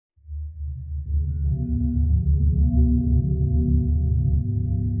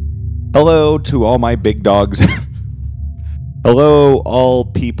Hello to all my big dogs. Hello, all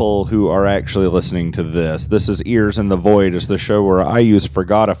people who are actually listening to this. This is Ears in the Void. It's the show where I use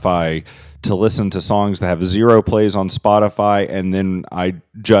Forgotify to listen to songs that have 0 plays on Spotify, and then I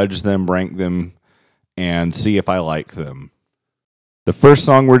judge them, rank them, and see if I like them. The first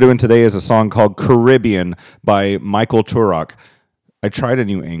song we're doing today is a song called Caribbean by Michael Turok. I tried a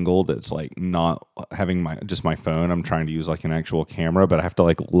new angle that's like not having my phone. I'm trying to use like an actual camera, but I have to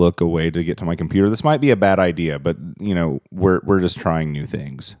like look away to get to my computer. This might be a bad idea, but you know, we're just trying new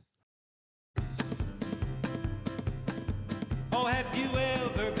things. Oh, have you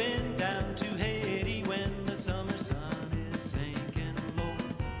ever been down to Haiti when the summer sun is sinking low?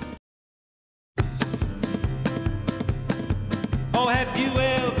 Oh, have you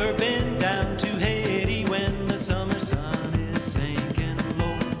ever been down to Haiti when the summer sun is sinking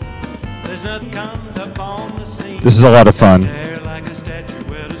low? There's nothing comes up on the scene. This is a lot of fun. Like a statue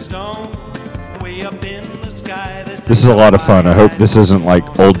with a stone. Way up in the sky. This is a lot of fun. I hope this isn't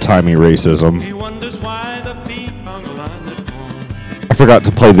like old-timey racism. He wonders why the people line the corn. I forgot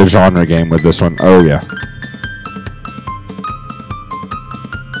to play the genre game with this one. Oh yeah.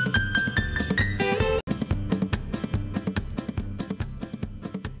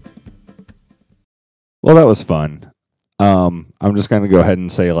 Well, that was fun. I'm just going to go ahead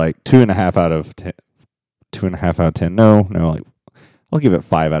and say like 2.5 out of 10. 2.5 out of 10. No, like I'll give it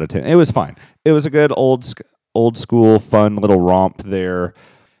 5 out of 10. It was fine. It was a good old school fun little romp there.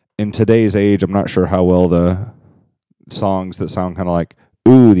 In today's age, I'm not sure how well the songs that sound kind of like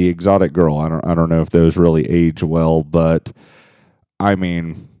 "Ooh, the Exotic Girl." I don't know if those really age well, but I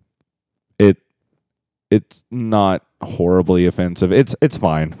mean, it's not horribly offensive. It's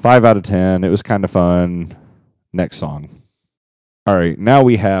fine. 5 out of 10. It was kind of fun. Next song. All right, now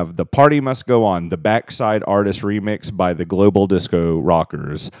we have The Party Must Go On, the Backside Artist remix by the Global Disco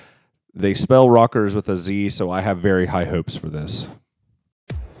Rockers. They spell rockers with a Z, so I have very high hopes for this.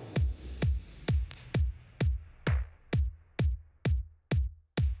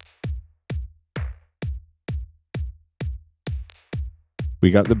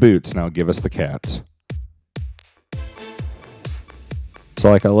 We got the boots, now give us the cats. So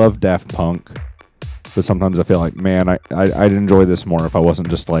like I love Daft Punk, but sometimes I feel like, man, I'd enjoy this more if I wasn't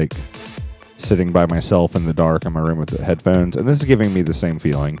just like sitting by myself in the dark in my room with the headphones. And this is giving me the same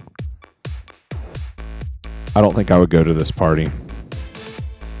feeling. I don't think I would go to this party.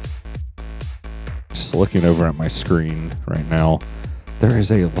 Just looking over at my screen right now, there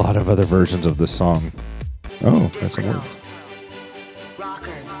is a lot of other versions of this song. Oh, that's some words.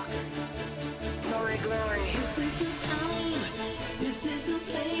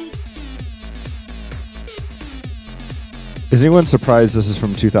 Is anyone surprised this is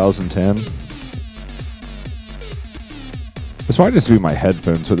from 2010? This might just be my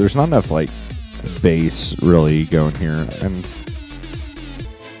headphones, but there's not enough like bass really going here. And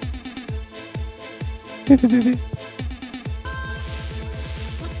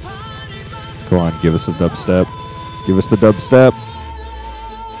go on, give us a dubstep. Give us the dubstep.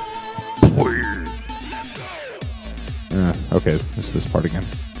 Okay, it's this part again.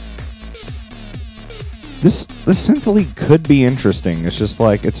 This symphony could be interesting. It's just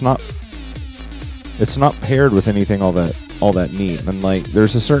like it's not paired with anything all that neat. And like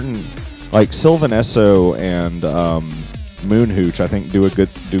there's a certain like Sylvan Esso and Moonhooch, I think do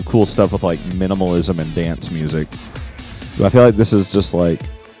cool stuff with like minimalism and dance music. But I feel like this is just like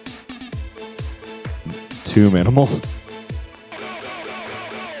too minimal.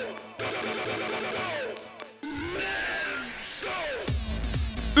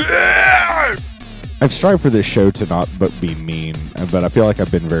 I've strived for this show to not but be mean, but I feel like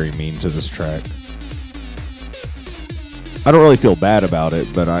I've been very mean to this track. I don't really feel bad about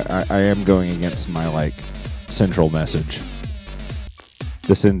it, but I am going against my like central message.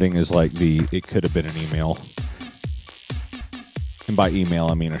 This ending is like it could have been an email. And by email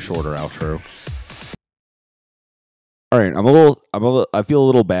I mean a shorter outro. All right, I feel a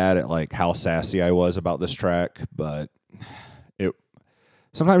little bad at like how sassy I was about this track, but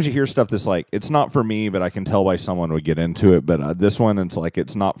sometimes you hear stuff that's like, it's not for me, but I can tell why someone would get into it. But this one, it's like,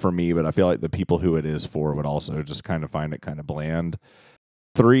 it's not for me, but I feel like the people who it is for would also just kind of find it kind of bland.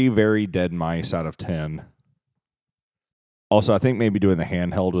 3 very dead mice out of 10. Also, I think maybe doing the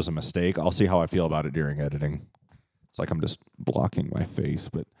handheld was a mistake. I'll see how I feel about it during editing. It's like I'm just blocking my face,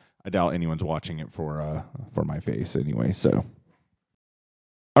 but I doubt anyone's watching it for my face anyway, so...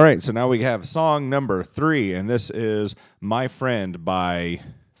 All right, so now we have song number 3, and this is My Friend by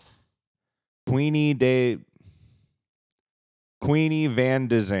Queenie Van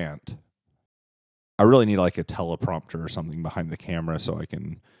de Zandt. I really need like a teleprompter or something behind the camera so I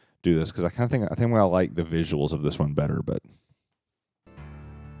can do this because I think I like the visuals of this one better, but.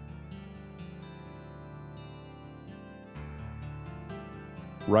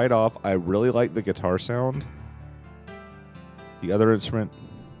 Right off, I really like the guitar sound. The other instrument.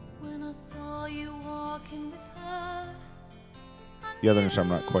 The other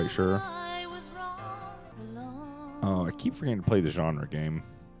instrument, I'm not quite sure. Oh, I keep forgetting to play the genre game.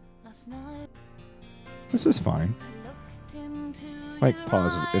 This is fine. Like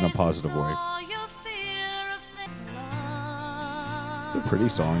in a positive way. It's a pretty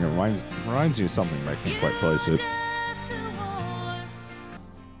song. It reminds me of something, but I can't quite place it.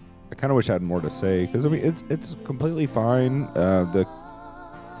 I kind of wish I had more to say because I mean it's completely fine. The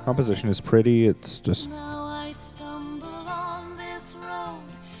composition is pretty. It's just.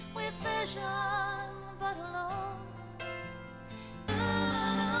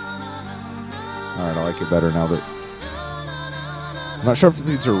 Alright, I like it better now that... I'm not sure if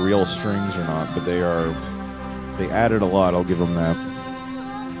these are real strings or not, but they added a lot, I'll give them that.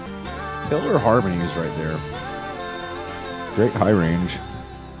 Killer harmonies right there. Great high range.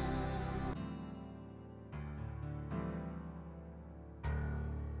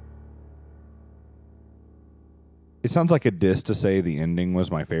 It sounds like a diss to say the ending was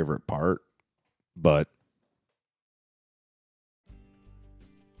my favorite part, but...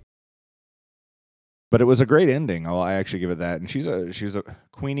 But it was a great ending. I actually give it that. And she's a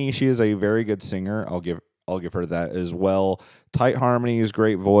Queenie. She is a very good singer. I'll give her that as well. Tight harmonies,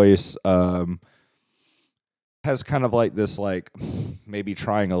 great voice. Has kind of like this like maybe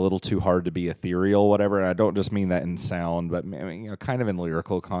trying a little too hard to be ethereal, whatever. And I don't just mean that in sound, but I mean, kind of in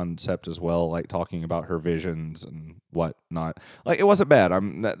lyrical concept as well, like talking about her visions and whatnot. Like it wasn't bad.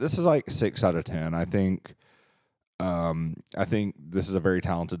 This is like 6 out of 10. I think this is a very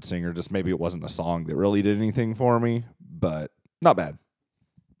talented singer. Just maybe it wasn't a song that really did anything for me, but not bad.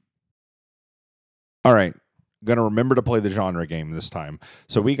 All right. Gonna remember to play the genre game this time.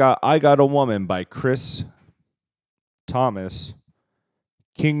 So we got I Got a Woman by Chris Thomas,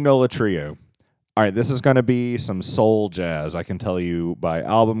 King Nola Trio. All right, this is going to be some soul jazz. I can tell you by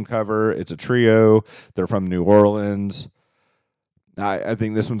album cover. It's a trio. They're from New Orleans. I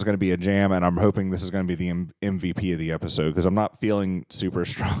think this one's going to be a jam, and I'm hoping this is going to be the MVP of the episode because I'm not feeling super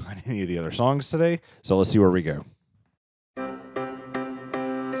strong on any of the other songs today. So let's see where we go.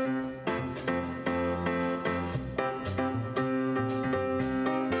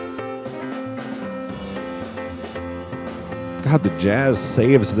 God, the jazz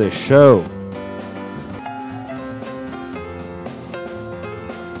saves this show.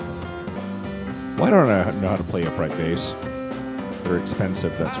 Why don't I know how to play upright bass? They're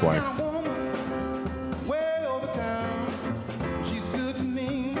expensive, that's why.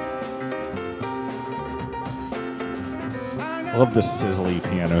 I love the sizzly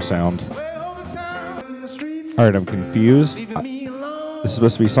piano sound. Alright, I'm confused. This is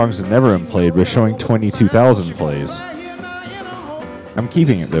supposed to be songs that never been played, but showing 22,000 plays. I'm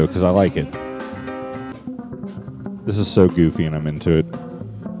keeping it, though, because I like it. This is so goofy, and I'm into it.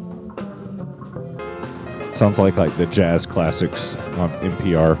 Sounds like the jazz classics on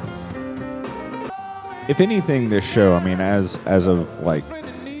NPR. If anything, this show, I mean, as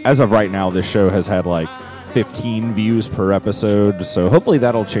of right now, this show has had 15 views per episode. So hopefully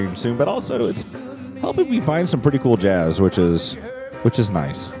that'll change soon. But also, it's helping me find some pretty cool jazz, which is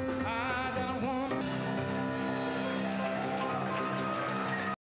nice.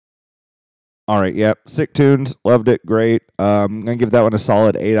 All right, yep, sick tunes, loved it, great. I'm gonna give that one a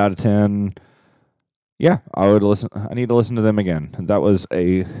solid 8 out of 10. Yeah, I would listen. I need to listen to them again. That was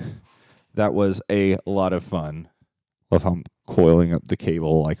a lot of fun. Love how I'm coiling up the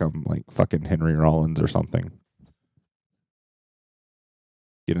cable like I'm fucking Henry Rollins or something.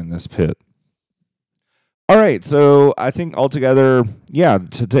 Get in this pit. All right, so I think altogether, yeah,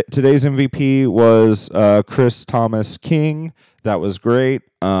 today's MVP was Chris Thomas King. That was great.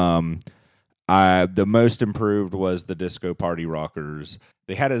 The most improved was the Disco Party Rockers.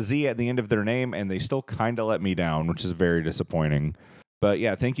 They had a Z at the end of their name, and they still kind of let me down, which is very disappointing. But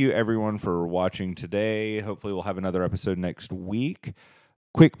yeah, thank you everyone for watching today. Hopefully we'll have another episode next week.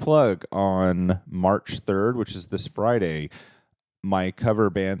 Quick plug on March 3rd, which is this Friday, my cover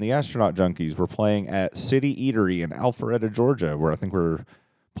band, the Astronaut Junkies, we're playing at City Eatery in Alpharetta, Georgia, where I think we're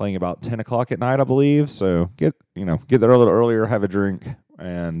playing about 10 o'clock at night, I believe. So get there a little earlier, have a drink,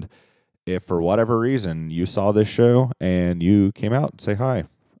 and if for whatever reason you saw this show and you came out, say hi.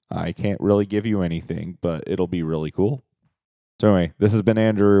 I can't really give you anything, but it'll be really cool. So anyway, this has been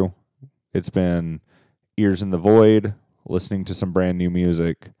Andrew. It's been Ears in the Void, listening to some brand new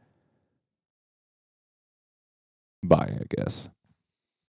music. Bye, I guess.